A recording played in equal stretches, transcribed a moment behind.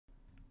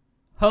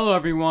Hello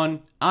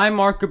everyone, I'm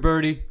Mark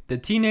Gabberty, the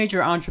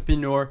teenager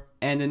entrepreneur,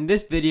 and in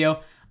this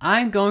video,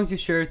 I'm going to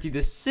share with you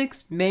the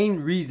 6 main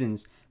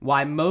reasons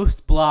why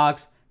most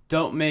blogs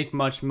don't make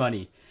much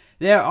money.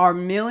 There are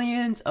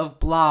millions of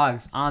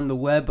blogs on the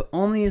web, but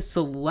only a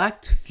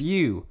select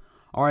few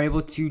are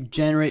able to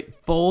generate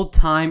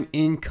full-time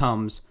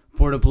incomes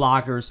for the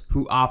bloggers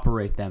who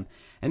operate them.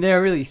 And there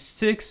are really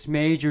 6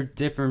 major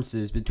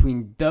differences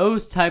between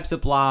those types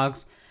of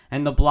blogs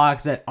and the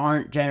blogs that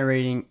aren't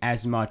generating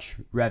as much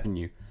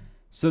revenue.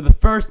 So the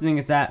first thing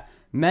is that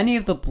many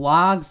of the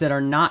blogs that are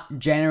not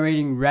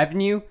generating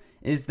revenue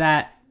is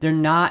that they're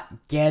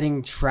not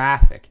getting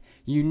traffic.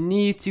 You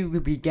need to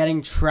be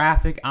getting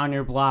traffic on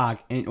your blog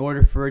in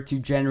order for it to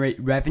generate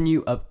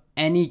revenue of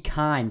any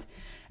kind.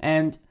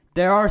 And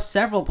there are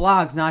several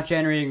blogs not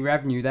generating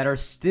revenue that are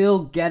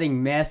still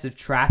getting massive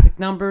traffic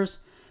numbers,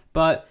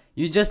 but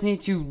you just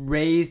need to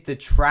raise the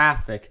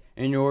traffic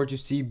in order to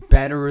see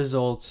better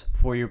results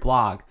for your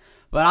blog.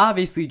 But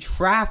obviously,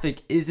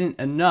 traffic isn't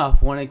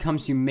enough when it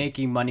comes to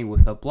making money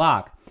with a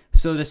blog.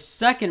 So the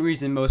second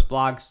reason most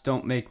blogs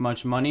don't make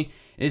much money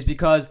is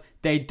because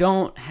they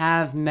don't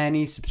have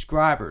many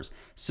subscribers.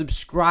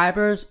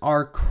 Subscribers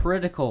are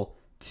critical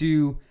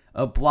to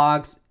a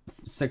blog's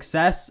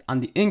success on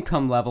the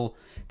income level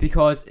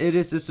because it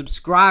is the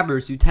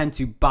subscribers who tend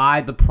to buy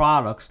the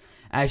products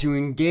as you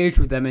engage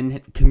with them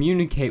and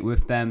communicate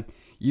with them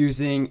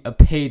using a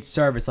paid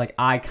service like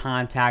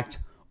iContact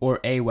or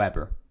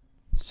Aweber.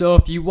 So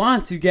if you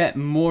want to get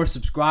more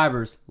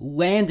subscribers,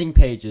 landing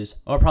pages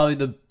are probably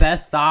the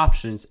best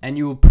options, and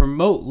you will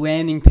promote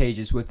landing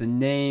pages with a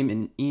name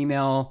and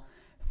email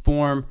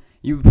form.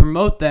 You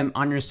promote them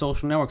on your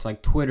social networks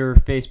like Twitter,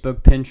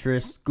 Facebook,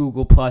 Pinterest,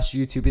 Google+,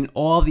 YouTube, and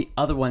all the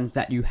other ones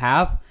that you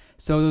have,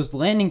 so those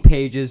landing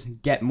pages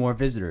get more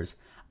visitors.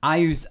 I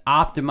use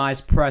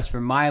OptimizePress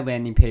for my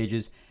landing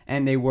pages,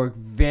 and they work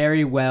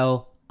very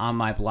well on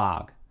my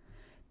blog.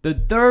 The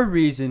third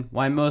reason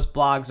why most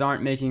blogs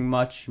aren't making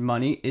much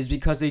money is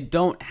because they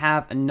don't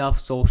have enough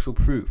social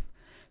proof.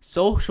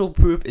 Social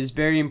proof is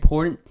very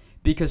important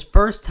because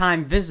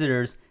first-time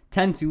visitors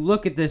tend to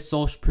look at this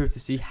social proof to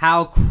see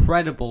how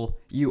credible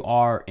you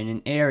are in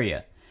an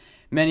area.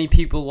 Many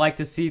people like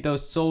to see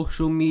those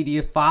social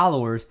media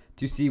followers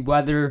to see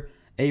whether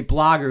a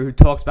blogger who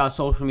talks about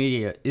social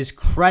media is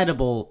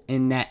credible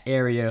in that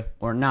area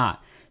or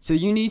not. So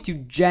you need to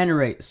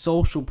generate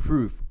social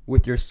proof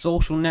with your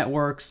social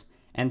networks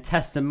and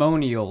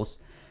testimonials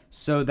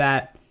so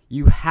that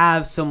you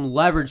have some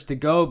leverage to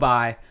go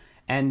by,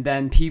 and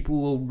then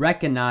people will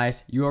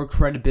recognize your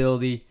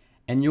credibility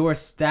and your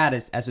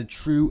status as a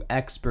true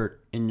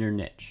expert in your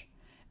niche.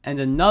 And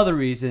another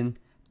reason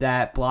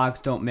that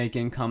blogs don't make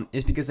income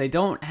is because they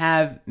don't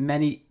have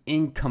many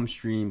income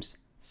streams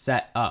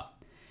set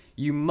up.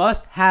 You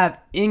must have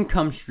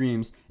income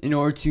streams in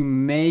order to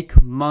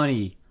make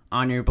money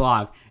on your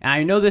blog. And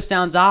I know this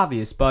sounds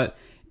obvious, but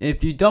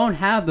if you don't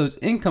have those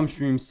income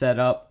streams set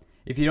up,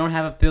 if you don't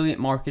have affiliate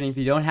marketing, if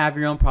you don't have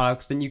your own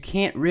products, then you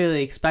can't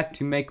really expect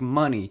to make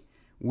money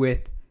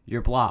with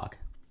your blog.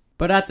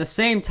 But at the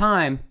same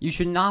time, you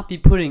should not be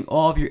putting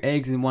all of your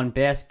eggs in one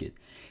basket.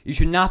 You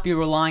should not be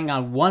relying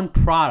on one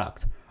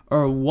product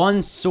or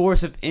one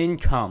source of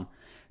income.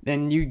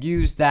 Then you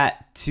use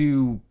that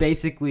to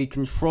basically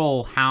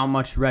control how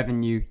much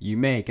revenue you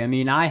make. I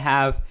mean, I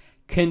have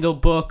Kindle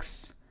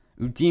books,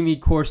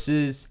 Udemy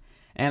courses,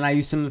 and I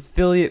use some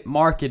affiliate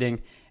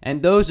marketing,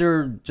 and those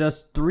are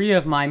just 3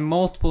 of my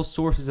multiple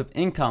sources of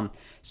income.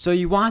 So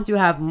you want to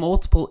have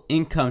multiple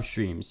income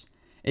streams.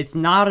 It's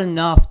not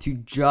enough to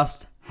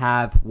just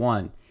have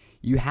one.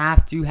 You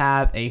have to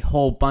have a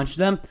whole bunch of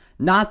them.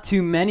 Not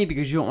too many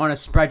because you don't want to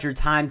spread your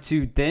time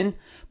too thin,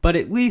 but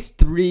at least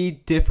 3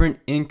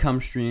 different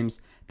income streams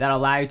that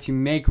allow you to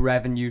make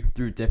revenue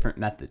through different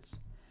methods.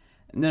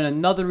 And then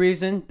another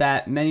reason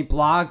that many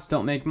blogs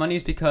don't make money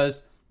is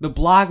because the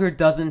blogger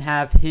doesn't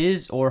have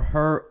his or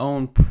her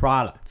own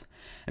product.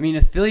 I mean,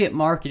 affiliate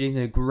marketing is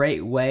a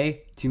great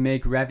way to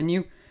make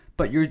revenue,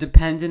 but you're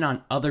dependent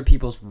on other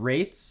people's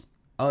rates,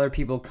 other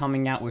people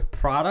coming out with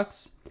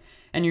products,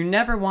 and you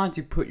never want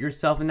to put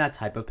yourself in that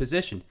type of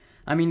position.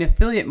 I mean,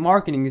 affiliate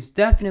marketing is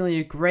definitely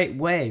a great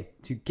way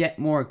to get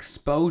more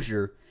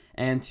exposure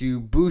and to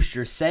boost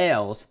your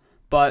sales,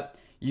 but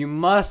you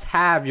must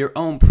have your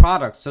own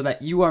products so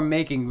that you are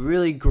making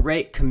really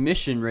great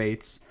commission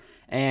rates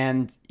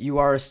and you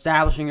are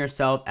establishing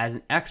yourself as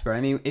an expert. I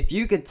mean, if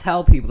you could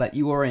tell people that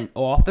you are an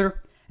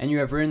author and you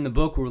have written the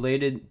book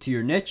related to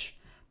your niche,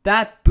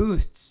 that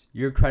boosts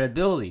your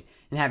credibility.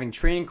 And having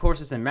training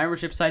courses and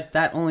membership sites,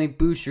 that only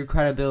boosts your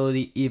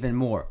credibility even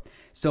more.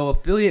 So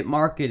affiliate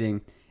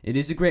marketing, it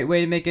is a great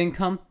way to make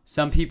income.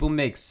 Some people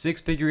make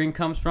 6-figure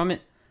incomes from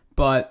it,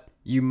 but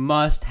you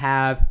must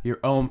have your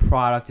own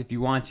product if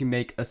you want to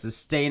make a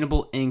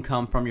sustainable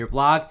income from your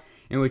blog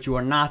in which you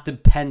are not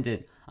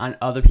dependent on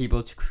other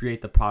people to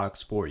create the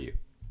products for you.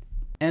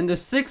 And the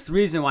 6th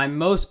reason why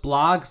most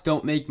blogs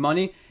don't make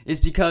money is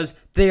because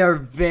they are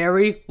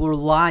very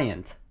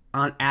reliant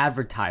on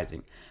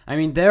advertising. I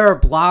mean, there are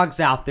blogs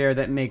out there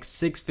that make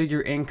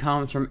six-figure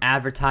incomes from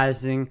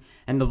advertising,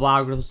 and the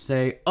bloggers will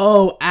say,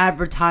 oh,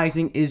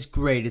 advertising is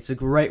great. It's a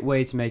great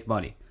way to make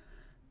money.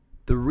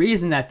 The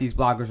reason that these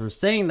bloggers are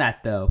saying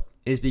that, though,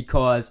 is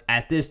because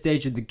at this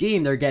stage of the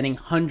game, they're getting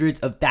hundreds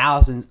of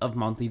thousands of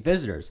monthly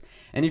visitors.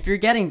 And if you're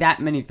getting that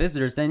many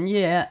visitors, then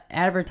yeah,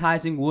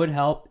 advertising would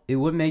help. It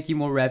would make you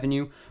more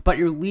revenue, but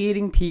you're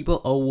leading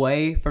people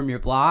away from your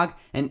blog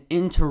and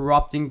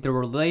interrupting the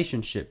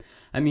relationship.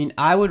 I mean,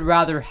 I would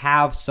rather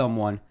have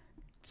someone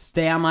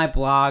stay on my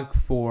blog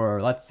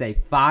for, let's say,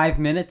 5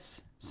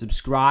 minutes,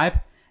 subscribe,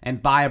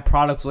 and buy a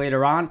product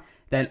later on,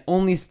 than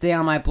only stay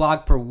on my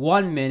blog for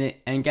 1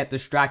 minute and get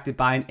distracted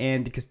by an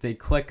ad because they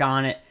click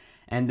on it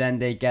and then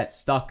they get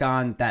stuck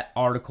on that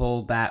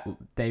article that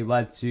they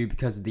led to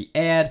because of the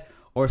ad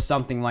or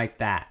something like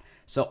that.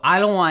 So I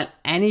don't want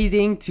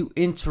anything to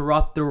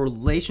interrupt the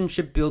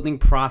relationship building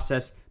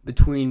process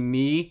between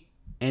me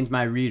and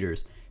my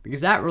readers,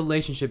 because that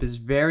relationship is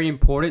very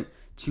important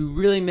to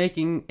really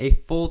making a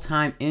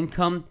full-time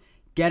income,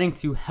 getting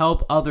to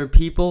help other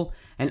people,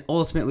 and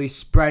ultimately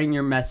spreading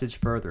your message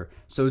further.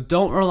 So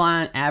don't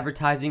rely on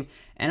advertising.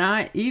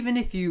 And even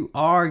if you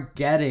are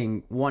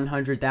getting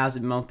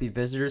 100,000 monthly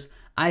visitors,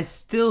 I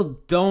still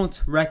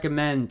don't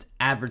recommend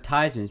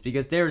advertisements,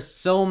 because there are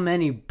so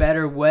many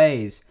better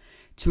ways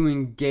to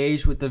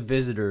engage with the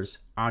visitors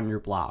on your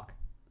blog.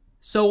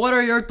 So what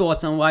are your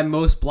thoughts on why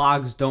most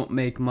blogs don't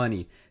make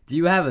money? Do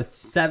you have a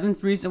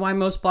 7th reason why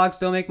most blogs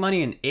don't make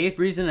money, an 8th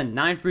reason, a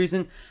 9th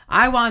reason?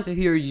 I want to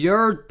hear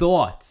your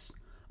thoughts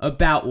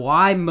about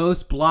why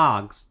most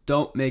blogs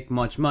don't make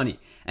much money.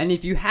 And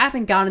if you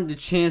haven't gotten the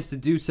chance to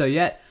do so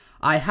yet,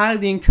 I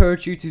highly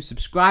encourage you to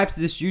subscribe to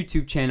this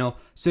YouTube channel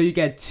so you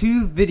get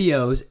 2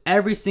 videos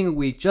every single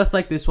week, just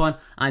like this one,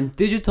 on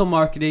digital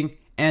marketing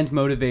and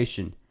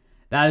motivation.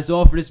 That is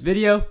all for this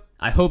video.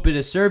 I hope it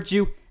has served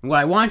you, and what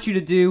I want you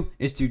to do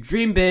is to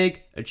dream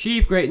big,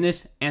 achieve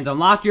greatness, and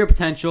unlock your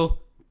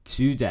potential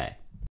today.